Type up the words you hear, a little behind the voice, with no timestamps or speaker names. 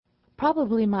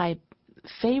Probably my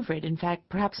favorite, in fact,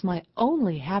 perhaps my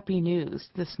only happy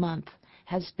news this month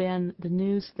has been the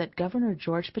news that Governor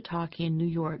George Pataki in New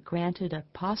York granted a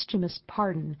posthumous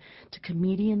pardon to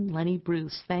comedian Lenny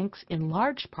Bruce, thanks in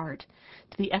large part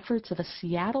to the efforts of a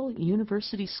Seattle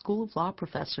University School of Law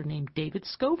professor named David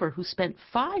Scover, who spent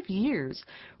 5 years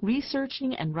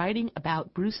researching and writing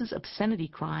about Bruce's obscenity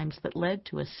crimes that led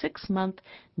to a 6-month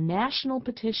national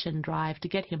petition drive to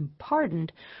get him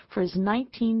pardoned for his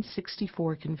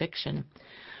 1964 conviction.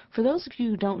 For those of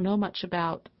you who don't know much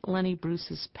about Lenny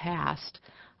Bruce's past,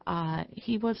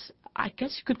 he was, I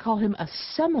guess you could call him a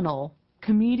seminal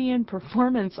comedian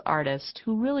performance artist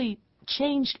who really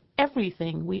changed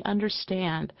everything we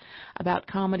understand about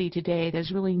comedy today.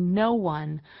 There's really no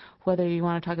one, whether you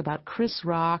want to talk about Chris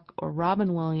Rock or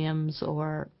Robin Williams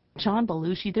or John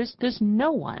Belushi, there's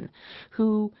no one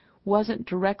who wasn't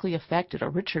directly affected,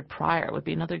 or Richard Pryor would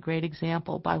be another great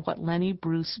example, by what Lenny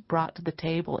Bruce brought to the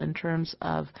table in terms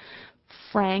of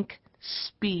frank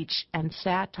speech and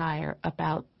satire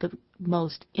about the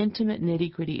most intimate,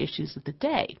 nitty-gritty issues of the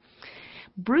day.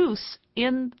 Bruce,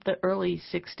 in the early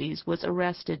 60s, was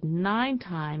arrested 9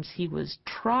 times. He was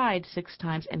tried 6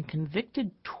 times and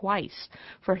convicted twice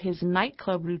for his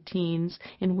nightclub routines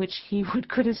in which he would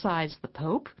criticize the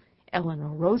Pope, Eleanor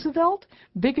Roosevelt,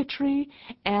 bigotry,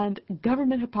 and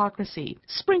government hypocrisy,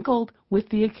 sprinkled with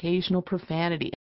the occasional profanity.